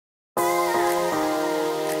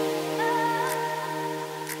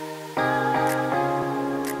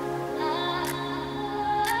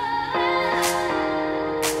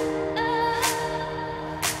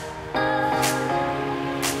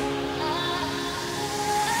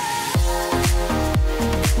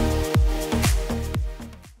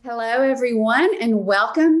everyone, and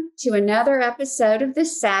welcome to another episode of the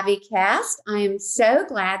SavvyCast. I am so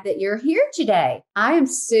glad that you're here today. I am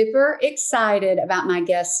super excited about my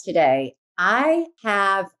guest today. I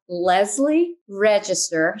have Leslie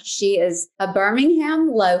Register. She is a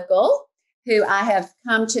Birmingham local who I have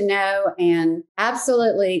come to know and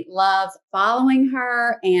absolutely love following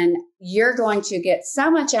her. And you're going to get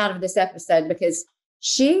so much out of this episode because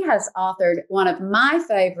she has authored one of my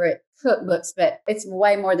favorite cookbooks, but it's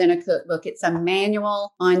way more than a cookbook. It's a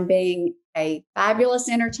manual on being a fabulous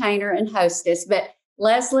entertainer and hostess. But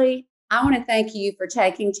Leslie, I want to thank you for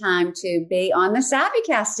taking time to be on the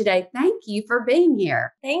SavvyCast today. Thank you for being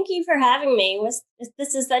here. Thank you for having me.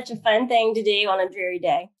 This is such a fun thing to do on a dreary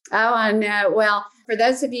day. Oh, I know. Well, for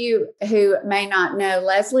those of you who may not know,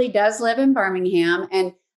 Leslie does live in Birmingham.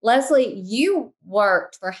 And Leslie, you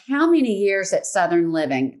worked for how many years at Southern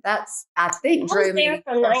Living? That's, I think, drew me. I was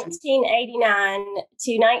there from 1989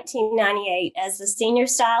 to 1998 as a senior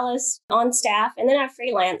stylist on staff. And then I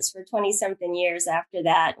freelanced for 20-something years after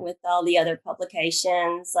that with all the other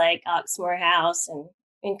publications like Oxmoor House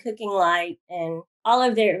and Cooking Light and all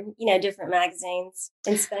of their, different magazines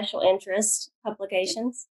and special interest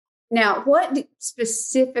publications. Now, what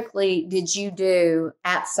specifically did you do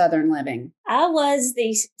at Southern Living? I was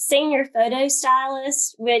the senior photo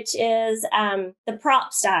stylist, which is the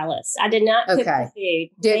prop stylist. I did not cook the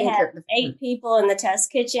food. They had 8 people in the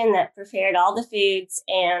test kitchen that prepared all the foods,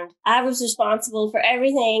 and I was responsible for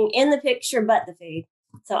everything in the picture but the food.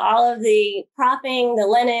 So all of the propping, the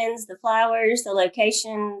linens, the flowers, the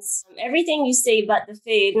locations, everything you see but the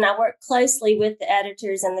food. And I worked closely with the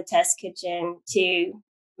editors in the test kitchen to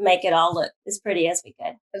make it all look as pretty as we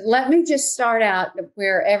could. Let me just start out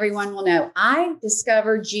where everyone will know. I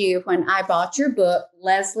discovered you when I bought your book,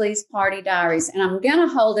 Leslie's Party Diaries, and I'm going to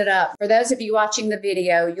hold it up. For those of you watching the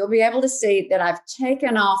video, you'll be able to see that I've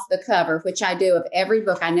taken off the cover, which I do of every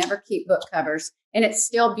book. I never keep book covers, and it's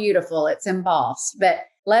still beautiful. It's embossed. But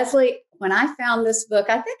Leslie, when I found this book,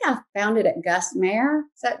 I think I found it at Gus Mayer.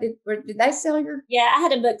 Did they sell your? Yeah, I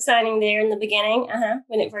had a book signing there in the beginning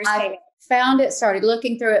when it first came out. Found it, started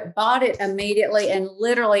looking through it, bought it immediately, and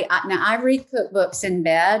literally, now I read cookbooks in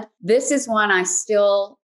bed. This is one I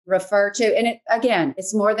still refer to. And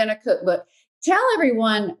it's more than a cookbook. Tell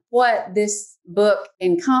everyone what this book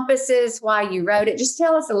encompasses, why you wrote it. Just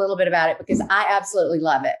tell us a little bit about it because I absolutely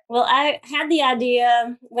love it. Well, I had the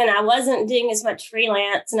idea when I wasn't doing as much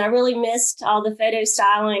freelance, and I really missed all the photo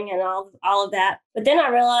styling and all of that. But then I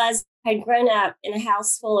realized I'd grown up in a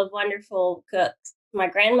house full of wonderful cooks. My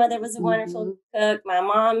grandmother was a wonderful cook. My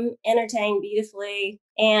mom entertained beautifully.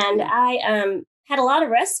 And I had a lot of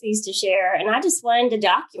recipes to share. And I just wanted to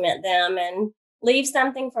document them and leave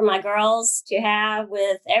something for my girls to have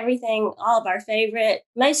with everything, all of our favorite,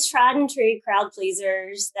 most tried and true crowd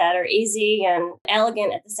pleasers that are easy and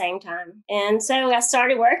elegant at the same time. And so I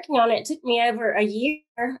started working on it. It took me over a year.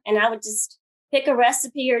 And I would just pick a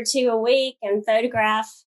recipe or two a week and photograph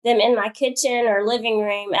them in my kitchen or living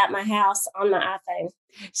room at my house on my iPhone.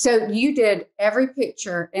 So you did every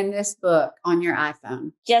picture in this book on your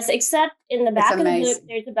iPhone? Yes, except in the back of the book,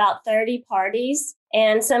 there's about 30 parties.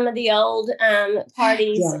 And some of the old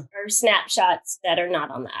parties are snapshots that are not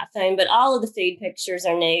on the iPhone. But all of the food pictures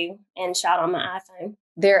are new and shot on my iPhone.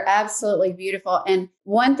 They're absolutely beautiful. And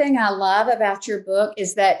one thing I love about your book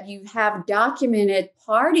is that you have documented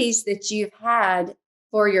parties that you've had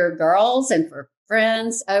for your girls and for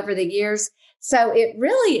friends over the years. So it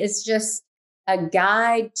really is just a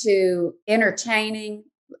guide to entertaining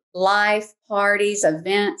life, parties,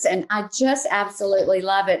 events. And I just absolutely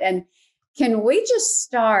love it. And can we just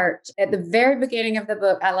start at the very beginning of the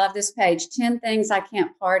book? I love this page, 10 things I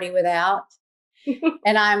can't party without.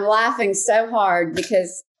 And I'm laughing so hard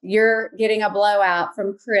because you're getting a blowout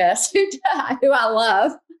from Chris, who I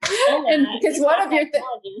love. And because one of your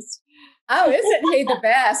oh, isn't he the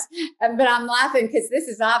best? But I'm laughing because this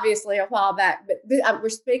is obviously a while back. But we're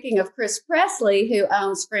speaking of Chris Presley, who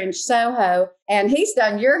owns Fringe Soho, and he's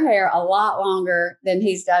done your hair a lot longer than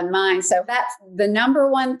he's done mine. So that's the number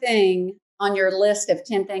one thing on your list of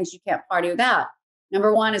 10 things you can't party without.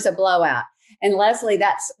 Number one is a blowout. And Leslie,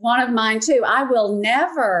 that's one of mine too. I will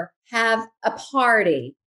never have a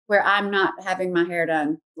party where I'm not having my hair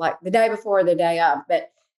done like the day before or the day of.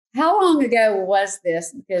 But how long ago was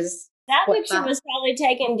this? Because that picture was probably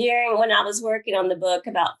taken during when I was working on the book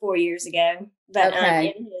about 4 years ago. But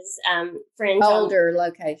in his Fringe older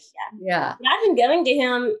location. Yeah. But I've been going to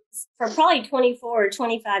him for probably 24 or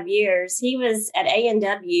 25 years. He was at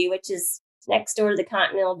A&W, which is next door to the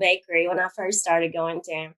Continental Bakery when I first started going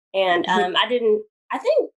to him. And I think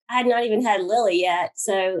I had not even had Lily yet.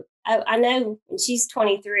 So I know she's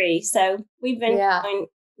 23, so Yeah.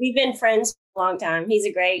 we've been friends for a long time. He's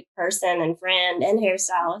a great person and friend and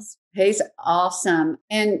hairstylist. He's awesome.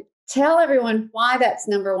 And tell everyone why that's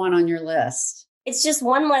number one on your list. It's just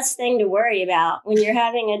one less thing to worry about when you're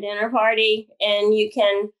having a dinner party, and you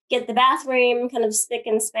can get the bathroom kind of spick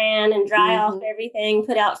and span and dry off everything,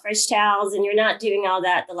 put out fresh towels, and you're not doing all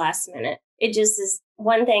that at the last minute. It just is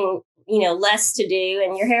one thing, less to do,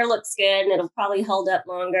 and your hair looks good and it'll probably hold up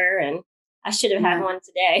longer. And I should have had one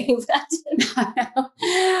today.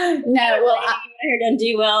 No, well, my hair doesn't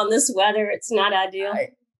do well in this weather. It's not ideal.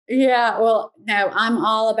 Yeah, well, no, I'm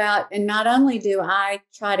all about, and not only do I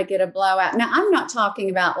try to get a blowout. Now, I'm not talking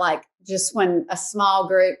about like just when a small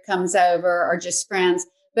group comes over or just friends,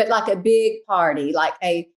 but like a big party, like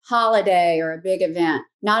a holiday or a big event.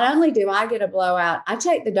 Not only do I get a blowout, I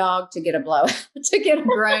take the dog to get a blowout, to get a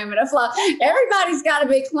groom and a flow. Everybody's got to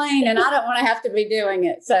be clean, and I don't want to have to be doing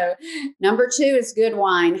it. So number two is good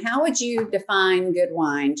wine. How would you define good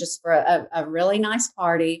wine just for a really nice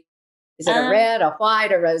party? Is it a red, a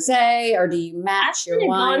white, a rosé, or do you match your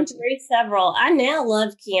wine? I've gone through several. I now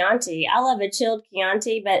love Chianti. I love a chilled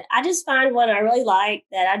Chianti, but I just find one I really like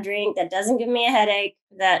that I drink that doesn't give me a headache,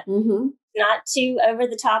 that not too over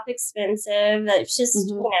the top expensive. That's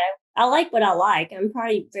just, I like what I like. I'm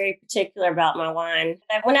probably very particular about my wine.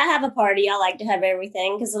 When I have a party, I like to have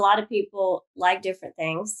everything because a lot of people like different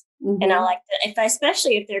things. And I like to,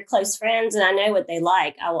 especially if they're close friends and I know what they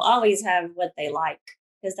like, I will always have what they like,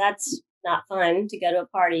 because that's not fun to go to a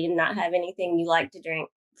party and not have anything you like to drink.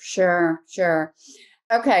 Sure.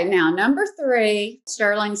 Okay, now number three,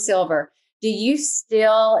 sterling silver. Do you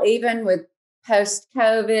still, even with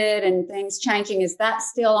post-COVID and things changing, is that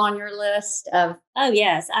still on your list of? Oh,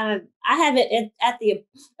 yes. I have it at the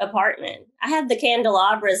apartment. I have the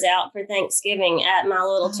candelabras out for Thanksgiving at my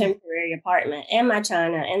little temporary apartment, and my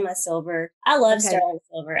china and my silver. I love sterling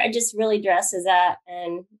silver. It just really dresses up,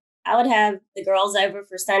 and I would have the girls over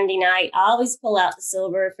for Sunday night. I always pull out the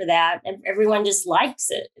silver for that. And everyone just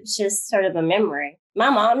likes it. It's just sort of a memory.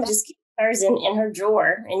 My mom just keeps hers in her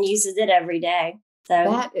drawer and uses it every day.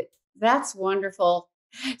 So that's wonderful.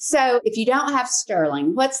 So if you don't have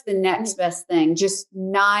sterling, what's the next best thing? Just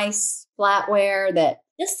nice flatware that.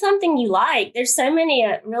 Just something you like. There's so many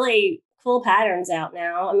really cool patterns out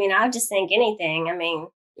now. I mean, I just think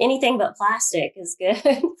anything but plastic is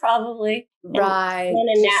good, probably. Right.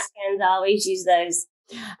 And napkins, I always use those.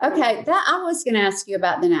 Okay, I was going to ask you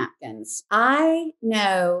about the napkins. I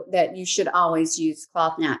know that you should always use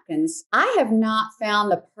cloth napkins. I have not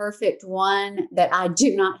found the perfect one that I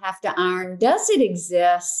do not have to iron. Does it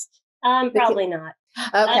exist? Probably not.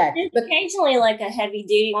 Okay. There's occasionally like a heavy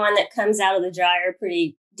duty one that comes out of the dryer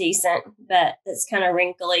pretty decent, but it's kind of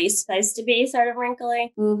wrinkly, supposed to be sort of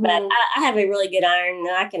wrinkly. But I have a really good iron,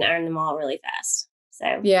 and I can iron them all really fast.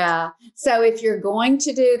 So yeah. So if you're going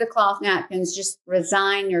to do the cloth napkins, just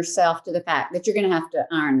resign yourself to the fact that you're going to have to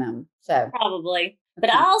iron them. So probably.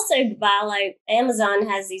 But I also buy, like, Amazon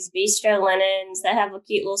has these bistro linens that have a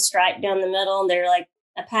cute little stripe down the middle, and they're like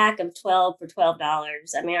a pack of 12 for $12.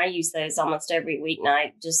 I mean, I use those almost every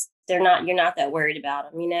weeknight. Just you're not that worried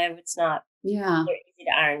about them. It's not. Yeah. They're easy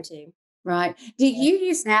to iron too. Right. Do you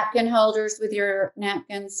use napkin holders with your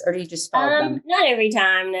napkins, or do you just fold them? Not every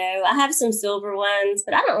time, no. I have some silver ones,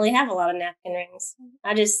 but I don't really have a lot of napkin rings.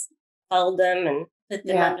 I just fold them and put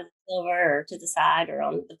them under the silver or to the side or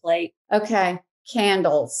on the plate. Okay.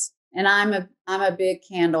 Candles. And I'm a big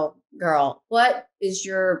candle girl. What is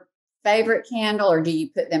your favorite candle, or do you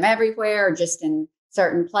put them everywhere or just in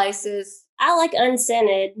certain places? I like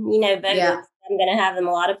unscented, but I'm going to have them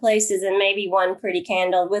a lot of places, and maybe one pretty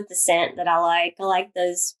candle with the scent that I like. I like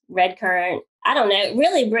those red currant. I don't know. It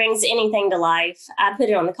really brings anything to life. I put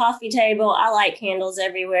it on the coffee table. I like candles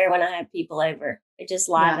everywhere when I have people over. It just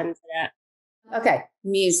livens it up. Okay.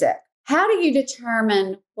 Music. How do you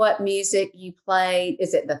determine what music you play?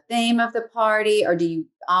 Is it the theme of the party, or do you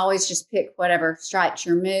always just pick whatever strikes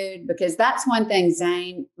your mood? Because that's one thing,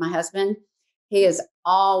 Zane, my husband, he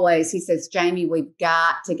says, Jamie, we've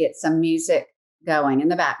got to get some music going in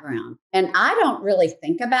the background. And I don't really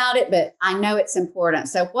think about it, but I know it's important.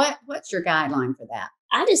 So what's your guideline for that?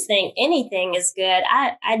 I just think anything is good.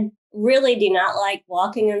 I really do not like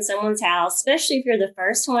walking in someone's house, especially if you're the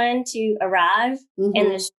first one to arrive and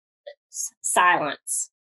there's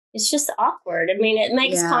silence. It's just awkward. I mean, it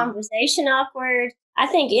makes conversation awkward. I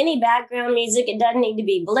think any background music, it doesn't need to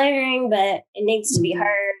be blaring, but it needs to be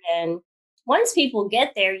heard. And once people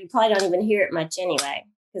get there, you probably don't even hear it much anyway,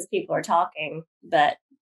 because people are talking. But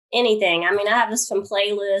anything, I mean, I have some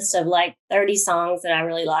playlist of like 30 songs that I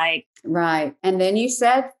really like. Right. And then you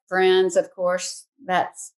said friends, of course,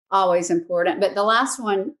 that's always important. But the last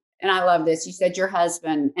one, and I love this, you said your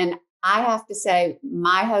husband. And I have to say,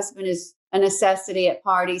 my husband is a necessity at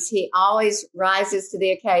parties. He always rises to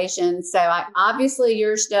the occasion. So obviously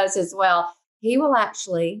yours does as well. He will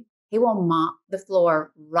mop the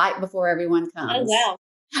floor right before everyone comes. Oh, wow.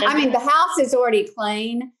 I mean, the house is already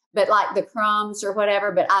clean, but like the crumbs or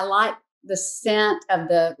whatever, but I like the scent of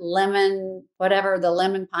the lemon, whatever, the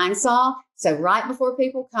lemon pine saw. So right before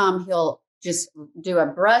people come, he'll just do a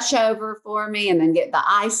brush over for me and then get the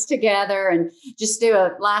ice together and just do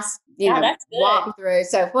a last, walk through.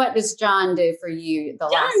 So what does John do for you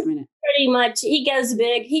last minute? Pretty much, he goes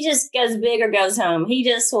big. He just goes big or goes home.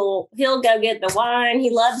 He'll go get the wine. He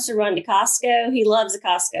loves to run to Costco. He loves a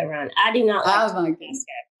Costco run. I do not like Costco.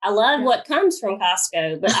 I love what comes from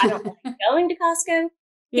Costco, but I don't like going to Costco.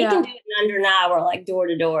 He can do it in under an hour, like door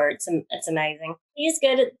to door. It's amazing. He's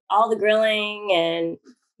good at all the grilling, and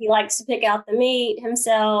he likes to pick out the meat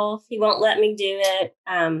himself. He won't let me do it.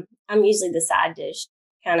 I'm usually the side dish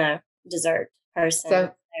kind of dessert person.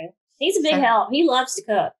 So he's a big help. He loves to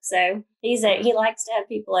cook. So he likes to have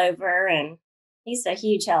people over, and he's a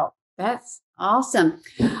huge help. That's awesome.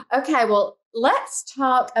 Okay, well, let's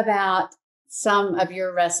talk about some of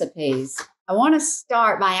your recipes. I want to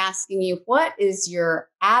start by asking you, what is your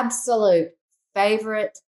absolute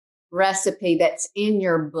favorite recipe that's in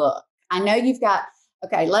your book? I know you've got,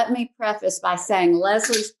 let me preface by saying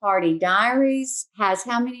Leslie's Party Diaries has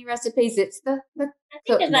how many recipes? It's the I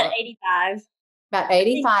think it's about 85. About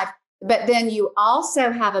 85. But then you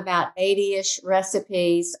also have about 80-ish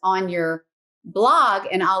recipes on your blog,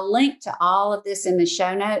 and I'll link to all of this in the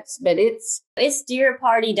show notes, but it's Dear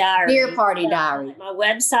Party Diary. Dear Party Diary. My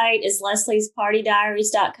website is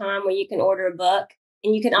lesliespartydiaries.com, where you can order a book,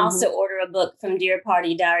 and you can also order a book from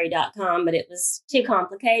dearpartydiary.com, but it was too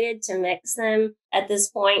complicated to mix them at this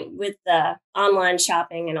point with the online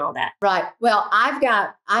shopping and all that. Right. Well,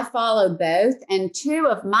 I follow both, and two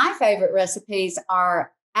of my favorite recipes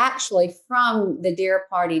are actually from the Dear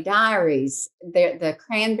Party Diaries. The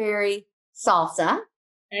cranberry salsa.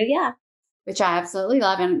 Oh, yeah. Which I absolutely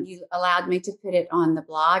love. And you allowed me to put it on the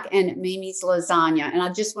blog, and Mimi's lasagna. And I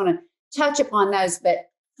just want to touch upon those. But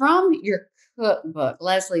from your cookbook,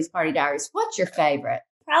 Leslie's Party Diaries, what's your favorite?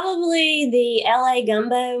 Probably the LA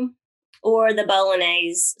gumbo or the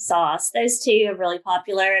bolognese sauce. Those two are really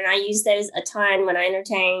popular, and I use those a ton when I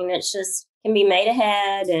entertain. It's just can be made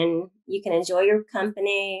ahead, and you can enjoy your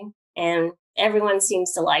company, and everyone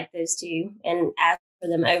seems to like those two and ask for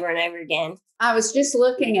them over and over again. I was just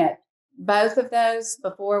looking at both of those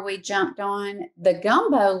before we jumped on. The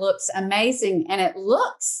gumbo looks amazing, and it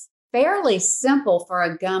looks fairly simple for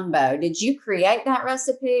a gumbo. Did you create that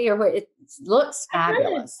recipe, or what? It looks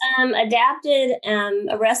fabulous. I adapted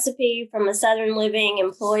a recipe from a Southern Living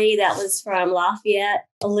employee that was from Lafayette,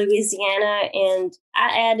 Louisiana, and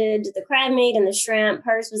I added the crab meat and the shrimp.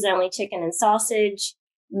 Hers was only chicken and sausage.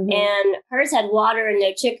 And hers had water and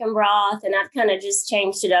no chicken broth, and I've kind of just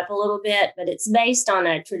changed it up a little bit, but it's based on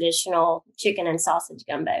a traditional chicken and sausage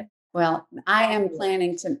gumbo. Well, I am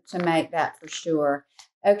planning to make that for sure.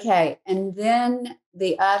 Okay, and then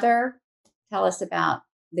the other, tell us about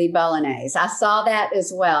the bolognese. I saw that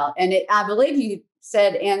as well, and I believe you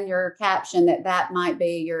said in your caption that might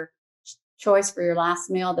be your choice for your last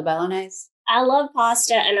meal, the bolognese. I love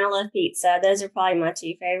pasta and I love pizza. Those are probably my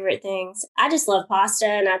two favorite things. I just love pasta,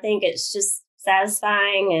 and I think it's just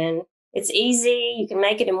satisfying and it's easy. You can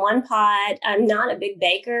make it in one pot. I'm not a big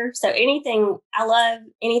baker, so I love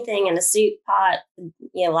anything in a soup pot,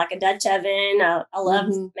 like a Dutch oven. I love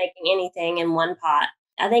making anything in one pot.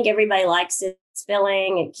 I think everybody likes it. It's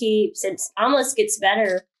filling, it keeps, it almost gets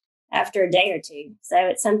better after a day or two. So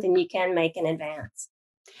it's something you can make in advance.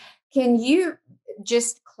 Can you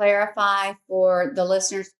just clarify for the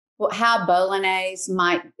listeners how bolognese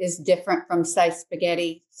is different from, say,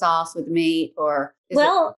 spaghetti sauce with meat, or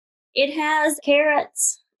it has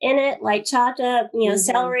carrots in it, like chopped up,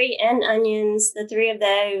 celery and onions, the three of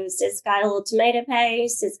those. It's got a little tomato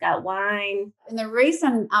paste. It's got wine. And the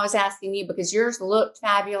reason I was asking you, because yours looked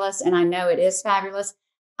fabulous, and I know it is fabulous.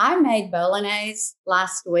 I made bolognese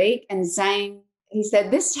last week, and Zane, he said,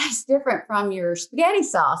 this tastes different from your spaghetti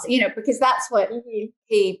sauce, because that's what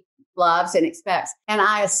he loves and expects. And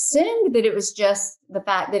I assumed that it was just the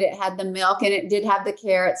fact that it had the milk and it did have the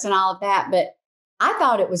carrots and all of that. But I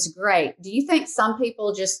thought it was great. Do you think some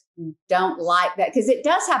people just don't like that? Because it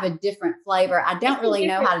does have a different flavor. I don't really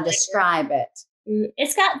know how to describe it.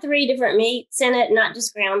 It's got 3 different meats in it, not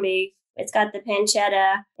just ground beef. It's got the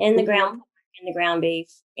pancetta and the ground pork and the ground beef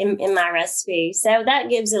in my recipe. So that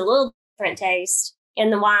gives it a little different taste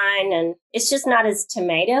in the wine, and it's just not as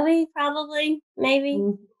tomatoey, probably, maybe.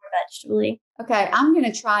 vegetable-y. Okay, I'm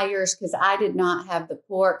going to try yours because I did not have the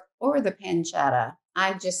pork or the pancetta.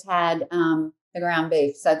 I just had the ground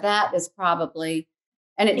beef. So that is probably,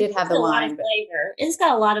 and it did have the a lot of wine. flavor. It's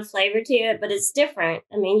got a lot of flavor to it, but it's different.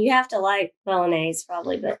 I mean, you have to like bolognese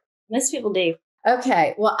probably, but most people do.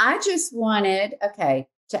 Okay, well, I just wanted,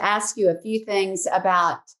 to ask you a few things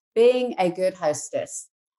about being a good hostess,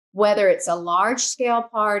 whether it's a large scale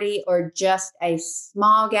party or just a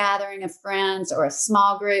small gathering of friends or a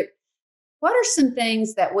small group. What are some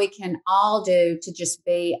things that we can all do to just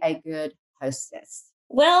be a good hostess?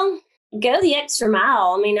 Well, go the extra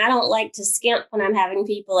mile. I mean, I don't like to skimp when I'm having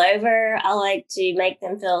people over. I like to make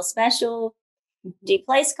them feel special, do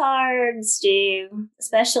place cards, do a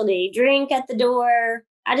specialty drink at the door.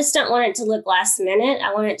 I just don't want it to look last minute.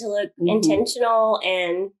 I want it to look intentional,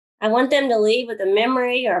 and I want them to leave with a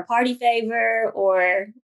memory or a party favor or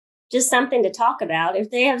just something to talk about.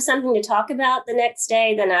 If they have something to talk about the next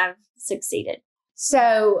day, then I've succeeded.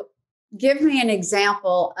 So give me an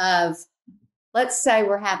example of, let's say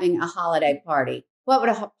we're having a holiday party. What would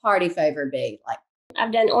a party favor be? Like,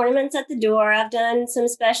 I've done ornaments at the door. I've done some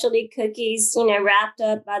specialty cookies, wrapped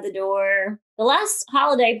up by the door. The last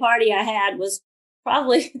holiday party I had was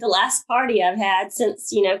probably the last party I've had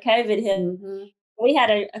since, COVID hit. We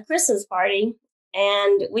had a Christmas party,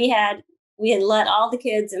 and we had let all the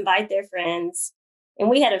kids invite their friends, and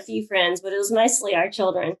we had a few friends, but it was mostly our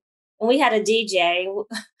children. And we had a DJ.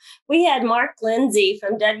 We had Mark Lindsay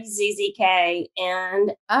from WZZK,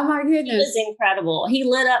 and oh my goodness, he was incredible. He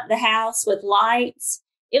lit up the house with lights.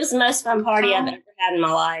 It was the most fun party I've ever had in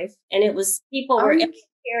my life. And people were in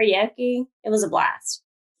karaoke. It was a blast.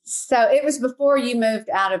 So it was before you moved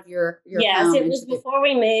out of your yes, home. It was before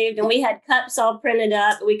we moved, and we had cups all printed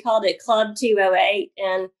up. We called it Club 208.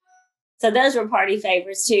 And so those were party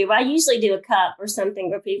favorites too. I usually do a cup or something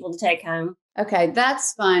for people to take home. Okay,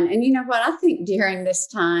 that's fun. And you know what? I think during this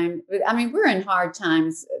time, I mean, we're in hard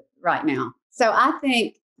times right now. So I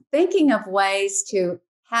think thinking of ways to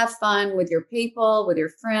have fun with your people, with your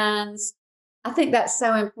friends, I think that's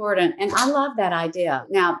so important. And I love that idea.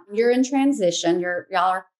 Now, you're in transition. Y'all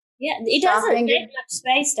are. Yeah, it doesn't take much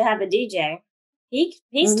space to have a DJ.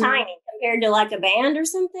 He's tiny compared to like a band or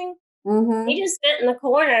something. He just fit in the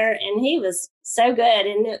corner, and he was so good,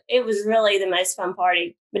 and it was really the most fun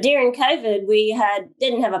party. But during COVID, we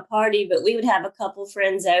didn't have a party, but we would have a couple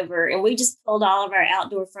friends over, and we just pulled all of our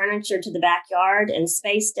outdoor furniture to the backyard and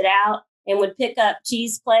spaced it out, and would pick up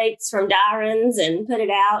cheese plates from Diaries and put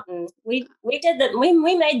it out, and we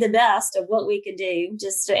made the best of what we could do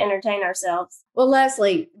just to entertain ourselves. Well,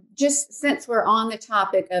 Leslie, just since we're on the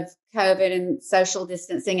topic of COVID and social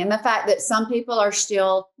distancing and the fact that some people are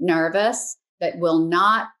still nervous, that will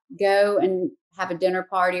not go and have a dinner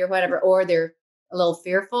party or whatever, or they're a little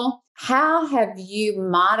fearful, how have you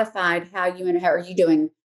modified how are you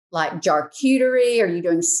doing like charcuterie? Are you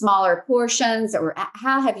doing smaller portions, or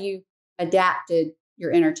how have you adapted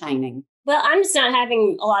your entertaining? Well, I'm just not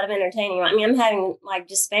having a lot of entertaining. I mean, I'm having like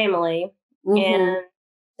just family and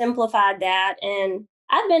simplified that. And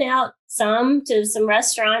I've been out to some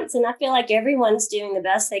restaurants, and I feel like everyone's doing the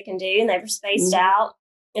best they can do, and they've spaced out.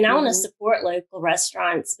 And I want to support local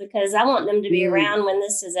restaurants because I want them to be around when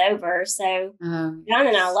this is over. So John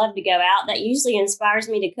and I love to go out. That usually inspires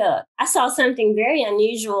me to cook. I saw something very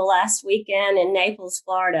unusual last weekend in Naples,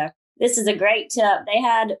 Florida. This is a great tip. They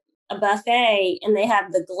had a buffet, and they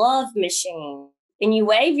have the glove machine, and you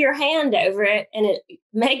wave your hand over it, and it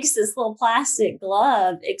makes this little plastic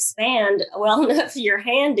glove expand well enough for your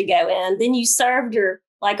hand to go in. Then you served her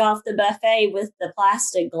like off the buffet with the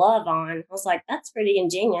plastic glove on. I was like, that's pretty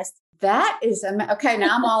ingenious. That is okay.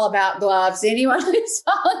 Now I'm all about gloves. Anyone who's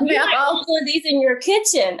following me, you might have one of these in your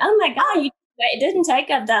kitchen. Oh my God! It didn't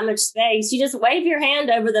take up that much space. You just wave your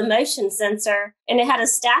hand over the motion sensor, and it had a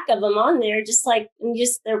stack of them on there,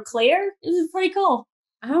 they're clear. It was pretty cool.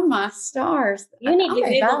 Oh my stars! You need to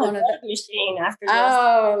Google the glove machine after this.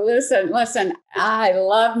 Oh, listen! I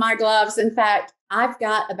love my gloves. In fact, I've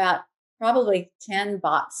got about probably 10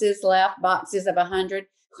 boxes left, boxes of 100.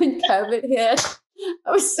 When COVID hit,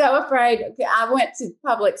 I was so afraid. I went to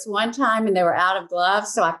Publix one time, and they were out of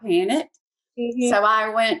gloves, so I panicked. So I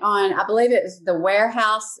went on, I believe it was the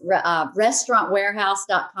warehouse,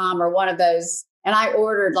 restaurantwarehouse.com or one of those. And I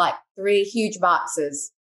ordered like 3 huge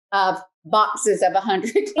boxes of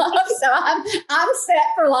 100 gloves. So I'm set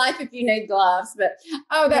for life if you need gloves. But,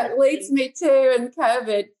 that leads me to in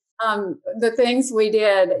COVID, the things we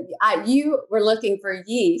did. You were looking for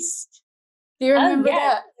yeast. Do you remember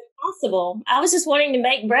that? Impossible. I was just wanting to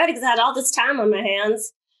make bread because I had all this time on my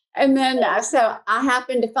hands. And then, so I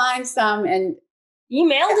happened to find some, and you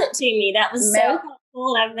mailed it to me. That was so cool.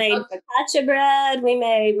 Well, I've made focaccia bread. We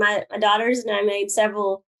made, my daughters and I made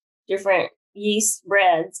several different yeast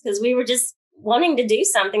breads because we were just wanting to do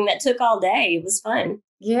something that took all day. It was fun.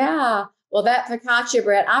 Yeah. Well, that focaccia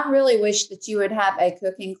bread, I really wish that you would have a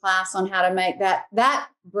cooking class on how to make that. That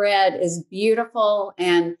bread is beautiful.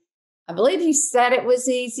 And I believe you said it was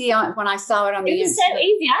easy when I saw it on the It was so Instagram.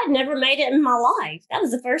 easy. I had never made it in my life. That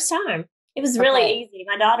was the first time. It was really easy.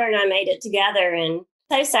 My daughter and I made it together, and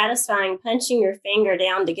so satisfying punching your finger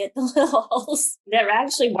down to get the little holes that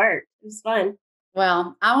actually worked. It was fun.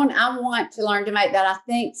 Well, I want to learn to make that. I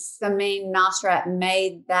think Samin Nosrat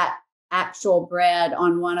made that actual bread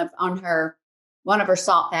on one of her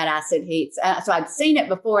salt fat acid heats. So I'd seen it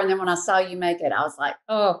before, and then when I saw you make it, I was like,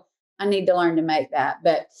 oh, I need to learn to make that.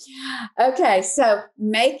 But okay, so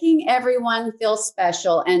making everyone feel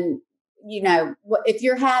special, and if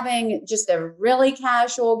you're having just a really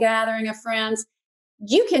casual gathering of friends,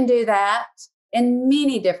 you can do that in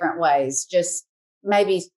many different ways. Just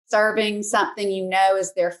maybe serving something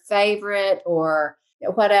is their favorite or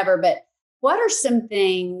whatever. But what are some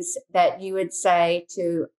things that you would say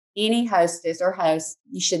to any hostess or host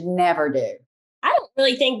you should never do? I don't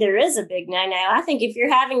really think there is a big no-no. I think if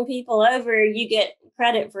you're having people over, you get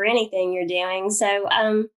credit for anything you're doing. So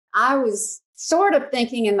I was sort of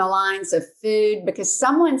thinking in the lines of food, because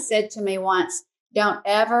someone said to me once, don't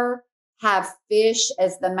ever have fish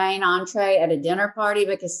as the main entree at a dinner party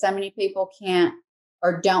because so many people can't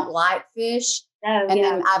or don't like fish. Oh, and yeah.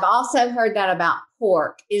 then I've also heard that about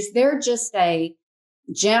pork. Is there just a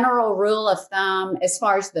general rule of thumb as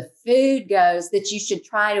far as the food goes that you should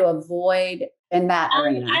try to avoid in that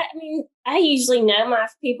arena? I mean, I usually know my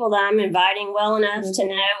people that I'm inviting well enough to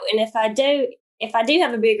know. And if I do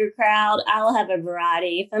have a bigger crowd, I'll have a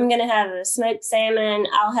variety. If I'm going to have a smoked salmon,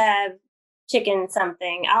 I'll have chicken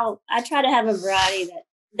something. I try to have a variety that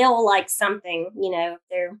they'll like something,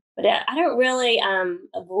 but I don't really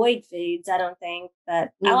avoid foods, I don't think, but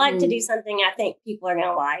I like to do something I think people are going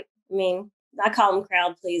to like. I mean, I call them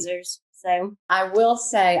crowd pleasers. So I will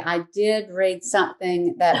say I did read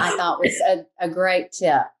something that I thought was a great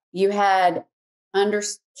tip. You had under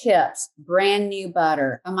tips, brand new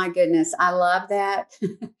butter. Oh my goodness. I love that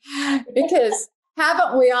because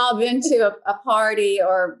haven't we all been to a party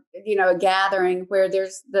or, a gathering where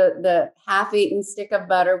there's the half-eaten stick of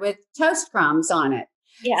butter with toast crumbs on it?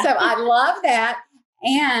 Yeah. So I love that.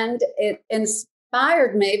 And it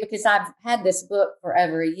inspired me because I've had this book for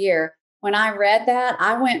over a year. When I read that,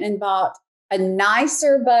 I went and bought a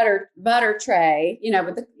nicer butter tray,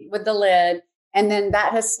 with the lid. And then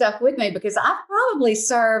that has stuck with me because I've probably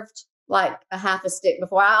served like a half a stick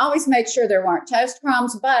before. I always made sure there weren't toast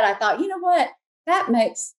crumbs, but I thought, you know what? That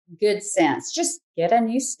makes good sense. Just get a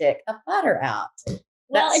new stick of butter out.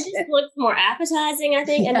 Well, it just looks more appetizing, I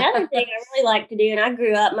think. Another thing I really like to do, and I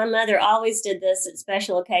grew up, my mother always did this at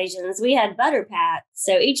special occasions. We had butter pats.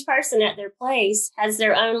 So each person at their place has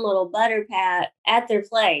their own little butter pat at their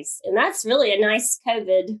place. And that's really a nice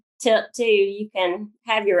COVID tip too. You can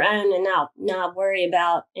have your own and not worry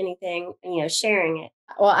about anything, sharing it.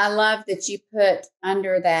 Well, I love that you put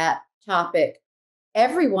under that topic,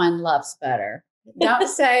 everyone loves butter. Don't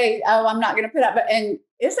say, oh, I'm not going to put up, and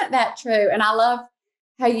isn't that true? And I love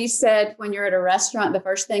how you said when you're at a restaurant, the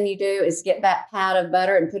first thing you do is get that pat of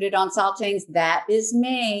butter and put it on saltines. That is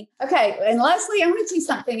me. Okay. And Leslie, I'm going to tell you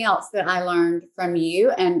something else that I learned from you,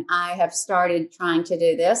 and I have started trying to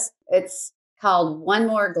do this. It's called One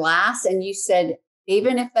More Glass. And you said,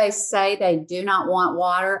 even if they say they do not want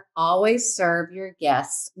water, always serve your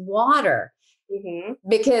guests water. Mm-hmm.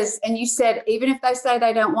 Because, and you said, even if they say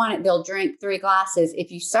they don't want it, they'll drink 3 glasses if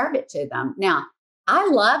you serve it to them. Now, I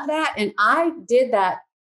love that. And I did that.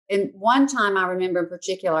 And one time I remember in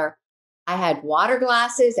particular, I had water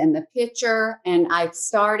glasses and the pitcher, and I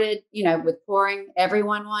started, with pouring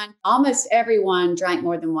everyone one. Almost everyone drank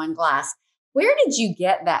more than 1 glass. Where did you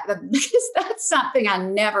get that? Because that's something I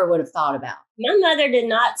never would have thought about. My mother did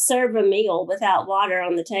not serve a meal without water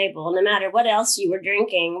on the table, no matter what else you were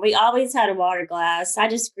drinking. We always had a water glass. I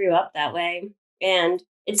just grew up that way. And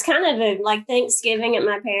it's kind of like Thanksgiving at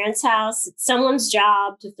my parents' house. It's someone's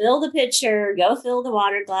job to fill the pitcher, go fill the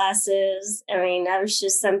water glasses. I mean, that was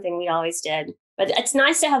just something we always did. But it's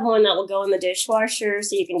nice to have one that will go in the dishwasher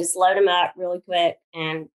so you can just load them up really quick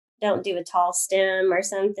and don't do a tall stem or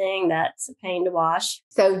something. That's a pain to wash.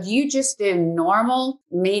 So you just do normal,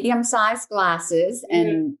 medium-sized glasses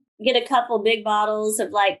and get a couple big bottles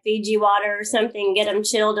of like Fiji water or something, get them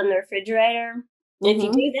chilled in the refrigerator. If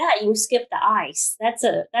you do that, you can skip the ice. That's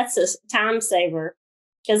a time saver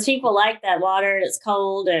because people like that water. It's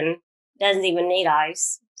cold and doesn't even need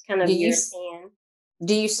ice. It's kind of European.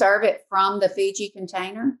 Do you serve it from the Fiji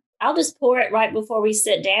container? I'll just pour it right before we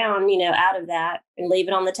sit down, out of that and leave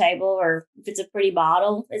it on the table. Or if it's a pretty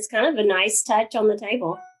bottle, it's kind of a nice touch on the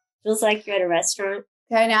table. Feels like you're at a restaurant.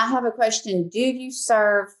 Okay, now I have a question. Do you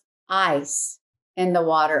serve ice in the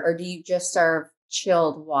water, or do you just serve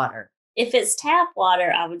chilled water? If it's tap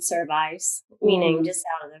water, I would serve ice, meaning just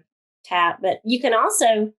out of the tap. But you can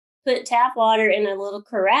also put tap water in a little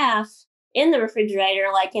carafe in the refrigerator,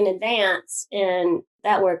 like in advance, and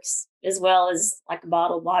that works as well as like a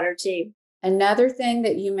bottled water too. Another thing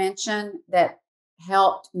that you mentioned that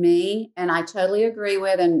helped me, and I totally agree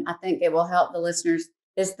with, and I think it will help the listeners,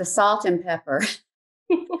 is the salt and pepper.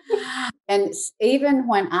 And even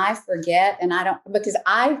when I forget, and I don't, because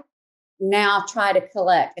I now try to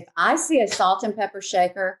collect, if I see a salt and pepper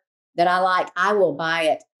shaker that I like, I will buy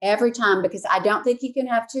it every time, because I don't think you can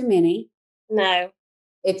have too many. No.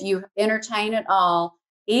 If you entertain at all,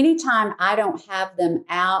 anytime I don't have them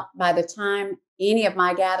out, by the time any of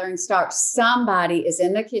my gatherings start, somebody is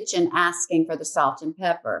in the kitchen asking for the salt and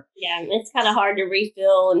pepper. Yeah, it's kind of hard to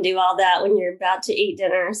refill and do all that when you're about to eat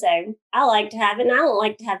dinner. So I like to have it, and I don't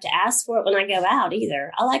like to have to ask for it when I go out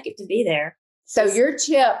either. I like it to be there. So your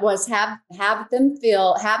tip was have them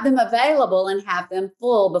available and have them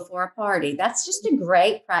full before a party. That's just a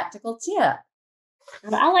great practical tip.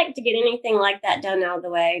 I like to get anything like that done out of the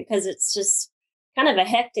way, because it's just kind of a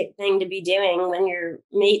hectic thing to be doing when your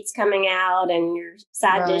meat's coming out and your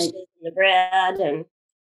side dishes and the bread, and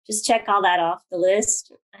just check all that off the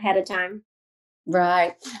list ahead of time.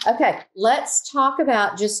 Right. Okay. Let's talk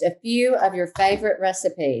about just a few of your favorite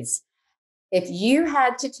recipes. If you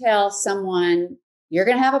had to tell someone you're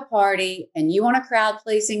going to have a party and you want a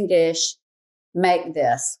crowd-pleasing dish, make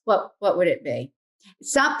this, what would it be?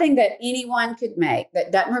 Something that anyone could make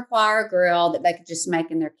that doesn't require a grill, that they could just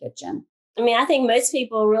make in their kitchen. I mean, I think most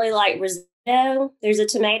people really like risotto. There's a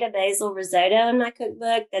tomato basil risotto in my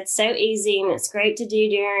cookbook that's so easy, and it's great to do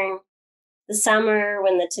during the summer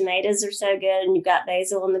when the tomatoes are so good and you've got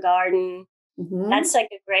basil in the garden. Mm-hmm. That's like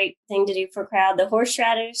a great thing to do for a crowd. The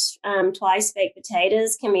horseradish twice baked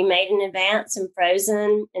potatoes can be made in advance and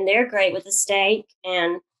frozen, and they're great with a steak.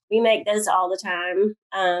 And we make those all the time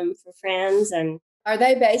for friends. And are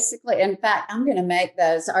they basically, in fact, I'm going to make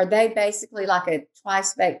those. Are they basically like a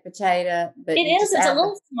twice baked potato? But it is. It's a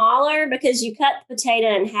little smaller because you cut the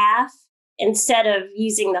potato in half instead of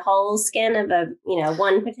using the whole skin of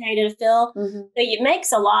one potato to fill. Mm-hmm. So it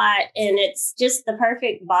makes a lot, and it's just the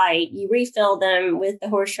perfect bite. You refill them with the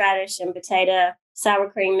horseradish and potato sour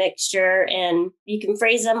cream mixture, and you can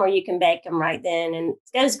freeze them or you can bake them right then, and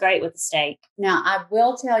it goes great with the steak. Now, I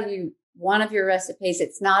will tell you one of your recipes.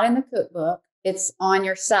 It's not in the cookbook. It's on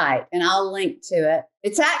your site, and I'll link to it.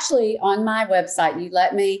 It's actually on my website. You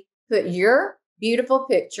let me put your beautiful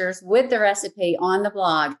pictures with the recipe on the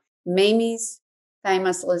blog, Mimi's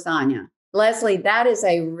Famous Lasagna. Leslie, that is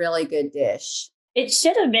a really good dish. It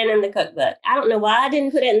should have been in the cookbook. I don't know why I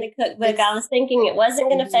didn't put it in the cookbook. I was thinking it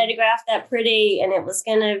wasn't going to photograph that pretty, and it was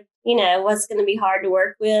going to, was going to be hard to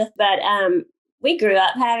work with. But we grew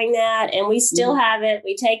up having that, and we still have it.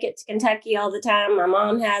 We take it to Kentucky all the time. My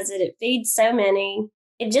mom has it. It feeds so many.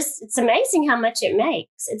 It's amazing how much it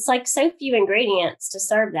makes. It's like so few ingredients to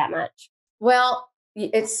serve that much. Well,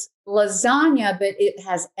 it's lasagna, but it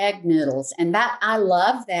has egg noodles, and that I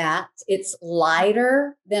love that. It's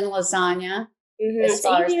lighter than lasagna. Mm-hmm. It's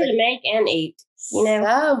easier to make and eat.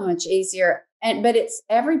 So much easier, but it's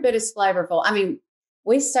every bit as flavorful. I mean,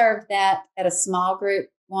 we served that at a small group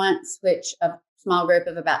once, which a small group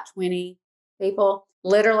of about 20 people.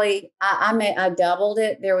 Literally, I doubled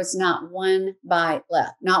it. There was not one bite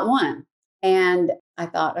left, not one. And I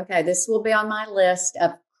thought, okay, this will be on my list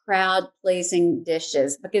of crowd-pleasing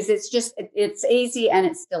dishes, because it's easy and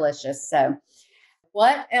it's delicious. So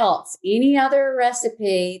what else? Any other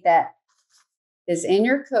recipe that is in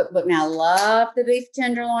your cookbook? Now, I love the beef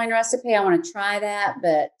tenderloin recipe. I want to try that,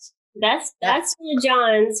 but that's one of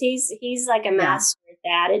John's. He's like a master at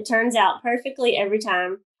that. It turns out perfectly every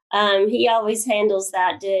time. He always handles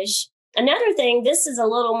that dish. Another thing, this is a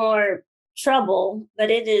little more trouble, but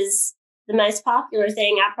it is the most popular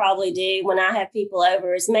thing I probably do when I have people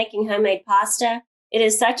over, is making homemade pasta. It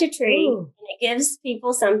is such a treat. Ooh. And it gives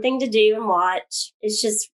people something to do and watch.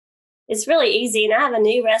 It's really easy. And I have a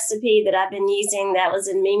new recipe that I've been using that was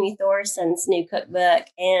in Mimi Thorson's new cookbook.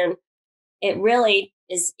 And it really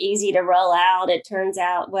is easy to roll out. It turns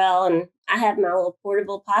out well. And I have my little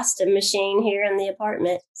portable pasta machine here in the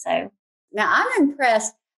apartment. So now I'm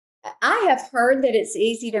impressed. I have heard that it's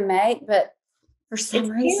easy to make, but for some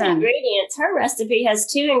reason, 2 ingredients. Her recipe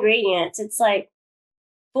has 2 ingredients. It's like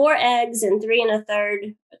 4 eggs and 3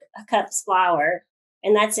 1/3 cups flour.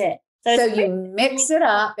 and that's it. So you mix it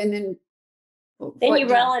up, and then you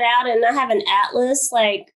roll it out, and I have an Atlas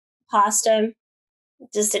like pasta.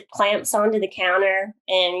 Just it clamps onto the counter,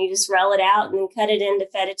 and you just roll it out and cut it into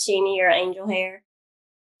fettuccine or angel hair.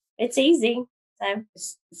 It's easy.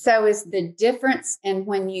 So is the difference in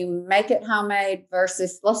when you make it homemade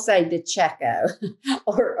versus, let's say, the Checo?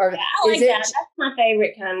 or yeah, I like that. That's my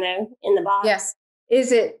favorite kind, though, in the box. Yes.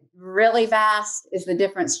 Is it really vast? Is the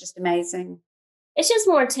difference just amazing? It's just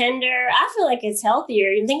more tender. I feel like it's healthier.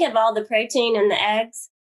 You think of all the protein and the eggs.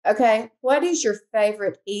 Okay. What is your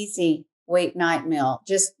favorite easy weeknight meal?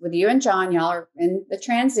 Just with you and John, y'all are in the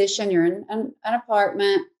transition. You're in an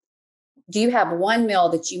apartment. Do you have one meal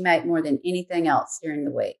that you make more than anything else during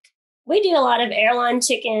the week? We do a lot of airline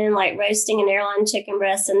chicken, like roasting an airline chicken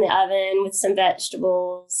breast in the oven with some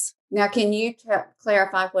vegetables. Now, can you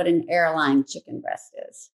clarify what an airline chicken breast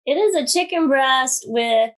is? It is a chicken breast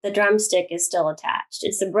with the drumstick is still attached.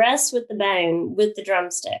 It's the breast with the bone with the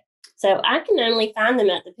drumstick. So I can only find them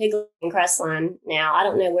at the Piggly and Crestline now. I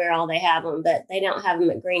don't know where all they have them, but they don't have them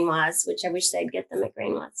at Greenwise, which I wish they'd get them at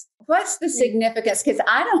Greenwise. What's the significance? Because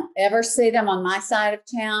I don't ever see them on my side of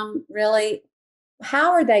town, really. How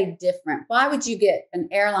are they different? Why would you get an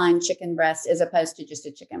airline chicken breast as opposed to just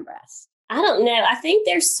a chicken breast? I don't know. I think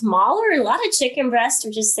they're smaller. A lot of chicken breasts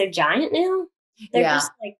are just so giant now. They're just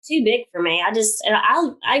like too big for me.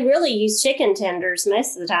 I really use chicken tenders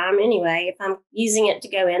most of the time anyway. If I'm using it to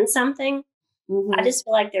go in something, I just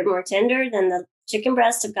feel like they're more tender than the chicken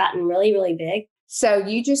breasts have gotten really, really big. So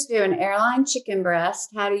you just do an airline chicken breast.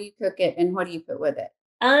 How do you cook it and what do you put with it?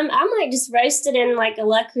 I might just roast it in like a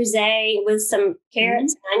Le Creuset with some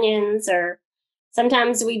carrots and onions, or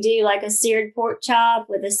sometimes we do like a seared pork chop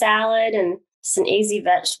with a salad and some easy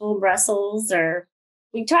vegetable Brussels, or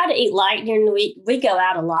we try to eat light during the week. We go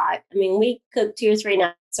out a lot. I mean, we cook 2 or 3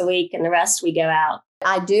 nights a week and the rest we go out.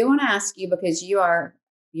 I do want to ask you, because you're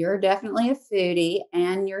definitely a foodie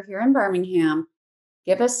and you're here in Birmingham.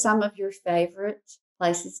 Give us some of your favorite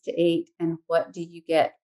places to eat, and what do you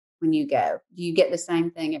get when you go? Do you get the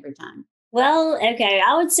same thing every time? Well, okay,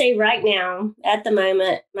 I would say right now, at the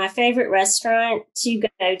moment, my favorite restaurant to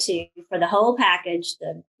go to for the whole package,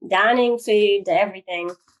 the dining, food, the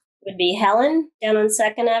everything, would be Helen down on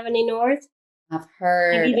 2nd Avenue North. I've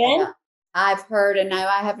heard. Have you been? I've heard, and no,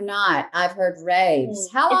 I have not. I've heard raves.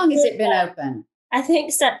 How long has it been open? I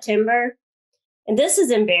think September. And this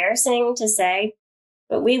is embarrassing to say,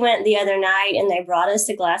 but we went the other night and they brought us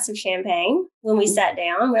a glass of champagne when we sat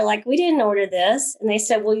down. We're like, we didn't order this. And they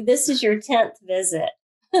said, well, this is your 10th visit.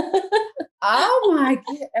 Oh, my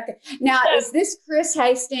God. Okay. Now, is this Chris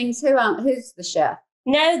Hastings? Who's the chef?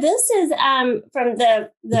 No, this is from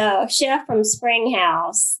the chef from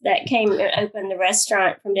Springhouse that came and opened the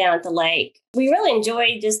restaurant from down at the lake. We really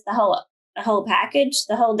enjoyed just the whole package,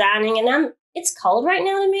 the whole dining. And it's cold right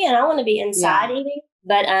now to me, and I want to be inside eating.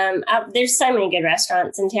 But there's so many good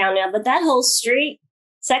restaurants in town now. But that whole street,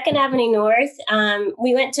 2nd Avenue North,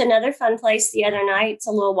 we went to another fun place the other night. It's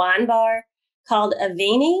a little wine bar called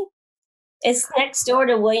Avini. It's next door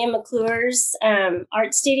to William McClure's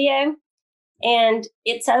art studio. And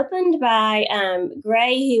it's opened by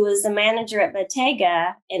Gray, who was the manager at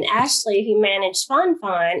Bottega, and Ashley, who managed Fon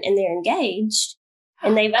Fon, and they're engaged.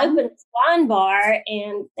 And they've opened this wine bar,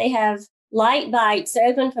 and they have light bites. They're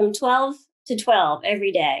open from 12 to 12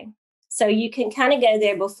 every day. So you can kind of go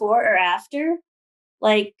there before or after.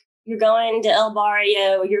 Like you're going to El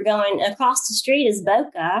Barrio, you're going across the street is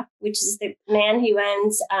Boca, which is the man who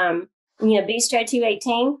owns, Bistro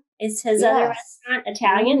 218. It's his other restaurant,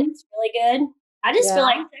 Italian. It's really good. I just feel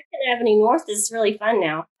like 2nd Avenue North is really fun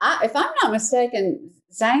now. If I'm not mistaken,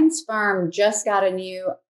 Zane's firm just got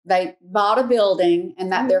they bought a building,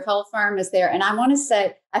 and that their whole firm is there. And I want to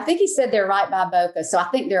say, I think he said they're right by Boca. So I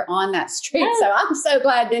think they're on that street. Oh. So I'm so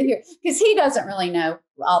glad to hear, because he doesn't really know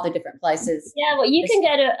all the different places. Yeah, well, you can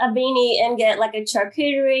go to Avini and get like a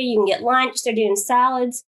charcuterie. You can get lunch. They're doing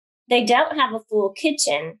salads. They don't have a full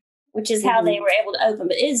kitchen, which is how they were able to open.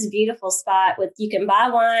 But it is a beautiful spot you can buy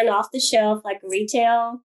wine off the shelf, like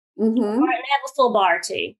retail, or they have a full bar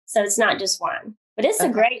too. So it's not just wine, but it's a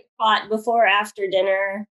great spot before or after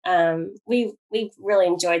dinner. We really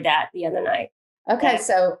enjoyed that the other night. Okay.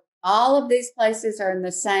 So all of these places are in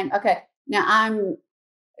the same. Okay. Now I'm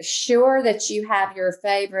sure that you have your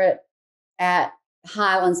favorite at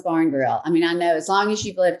Highlands Bar and Grill. I mean, I know as long as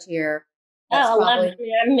you've lived here. I love it.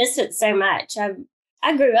 I miss it so much.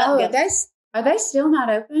 I grew up. Are they still not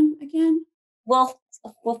open again? Well,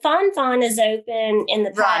 Fon Fon is open in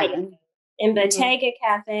the patio, in Bottega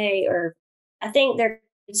Cafe, or I think they're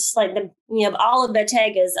just like all of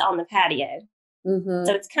Bottega's on the patio. So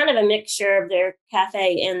it's kind of a mixture of their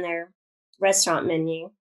cafe and their restaurant menu.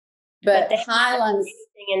 But they Highlands,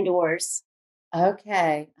 anything indoors.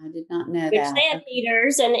 Okay, I did not know Which that. they have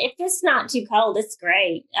heaters, and if it's not too cold, it's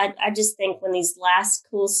great. I just think when these last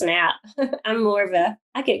cool snap,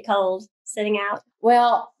 I get cold sitting out.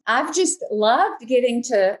 Well, I've just loved getting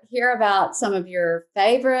to hear about some of your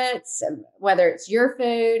favorites, whether it's your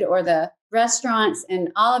food or the restaurants, and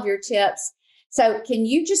all of your tips. So can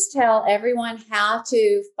you just tell everyone how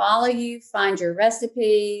to follow you, find your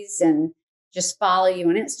recipes, and just follow you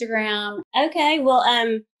on Instagram? Okay, well,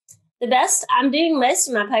 I'm doing most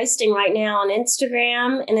of my posting right now on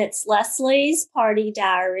Instagram, and it's Leslie's Party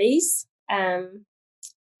Diaries. And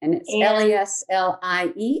it's Leslies.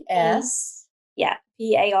 Yeah,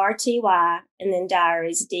 Party, and then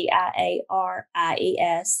Diaries,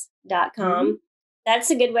 Diaries.com. That's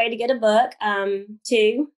a good way to get a book,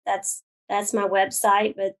 too. That's my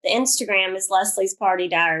website, but the Instagram is Leslie's Party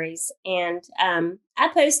Diaries. And I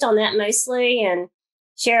post on that mostly and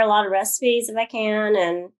share a lot of recipes if I can,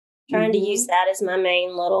 and trying to use that as my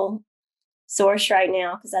main little source right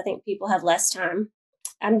now because I think people have less time.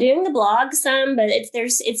 I'm doing the blog some, but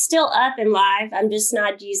it's still up and live. I'm just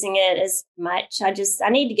not using it as much. I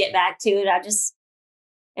need to get back to it. I just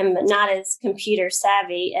am not as computer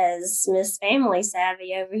savvy as Miss Family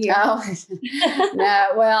Savvy over here. Oh, no.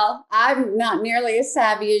 Well, I'm not nearly as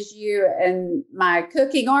savvy as you in my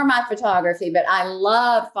cooking or my photography, but I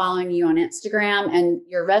love following you on Instagram, and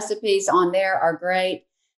your recipes on there are great.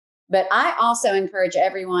 But I also encourage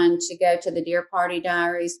everyone to go to the Dear Party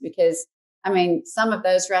Diaries because, I mean, some of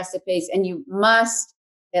those recipes, and you must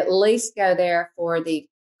at least go there for the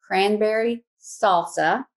cranberry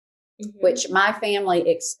salsa, which my family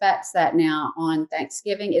expects that now on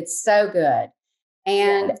Thanksgiving. It's so good.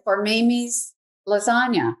 And for Mimi's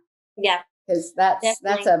lasagna. Yeah. Because that's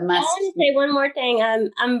a must. I want to say one more thing.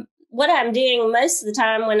 What I'm doing most of the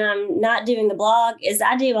time when I'm not doing the blog is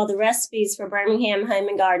I do all the recipes for Birmingham Home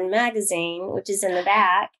and Garden magazine, which is in the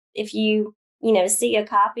back. If you see a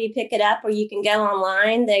copy, pick it up, or you can go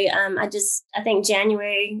online. I think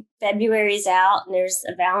February is out, and there's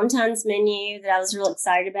a Valentine's menu that I was real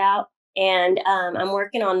excited about. And I'm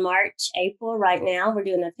working on March, April right now. We're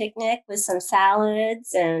doing a picnic with some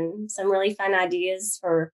salads and some really fun ideas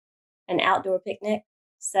for an outdoor picnic.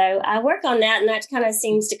 So I work on that, and that kind of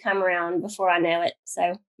seems to come around before I know it.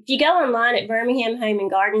 So if you go online at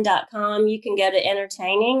birminghamhomeandgarden.com, you can go to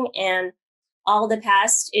entertaining, and all the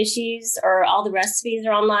past issues or all the recipes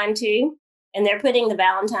are online too. And they're putting the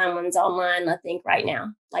Valentine ones online, I think, right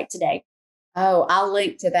now, like today. Oh, I'll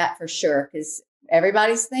link to that for sure because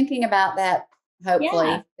everybody's thinking about that, hopefully.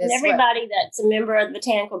 Yeah. And everybody that's a member of the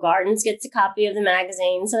Botanical Gardens gets a copy of the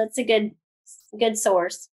magazine. So it's a good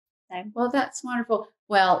source. So. Well, that's wonderful.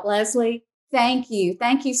 Well, Leslie, thank you.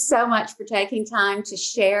 Thank you so much for taking time to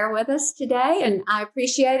share with us today. And I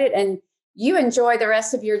appreciate it. And you enjoy the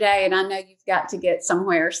rest of your day. And I know you've got to get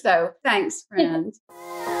somewhere. So thanks, friend.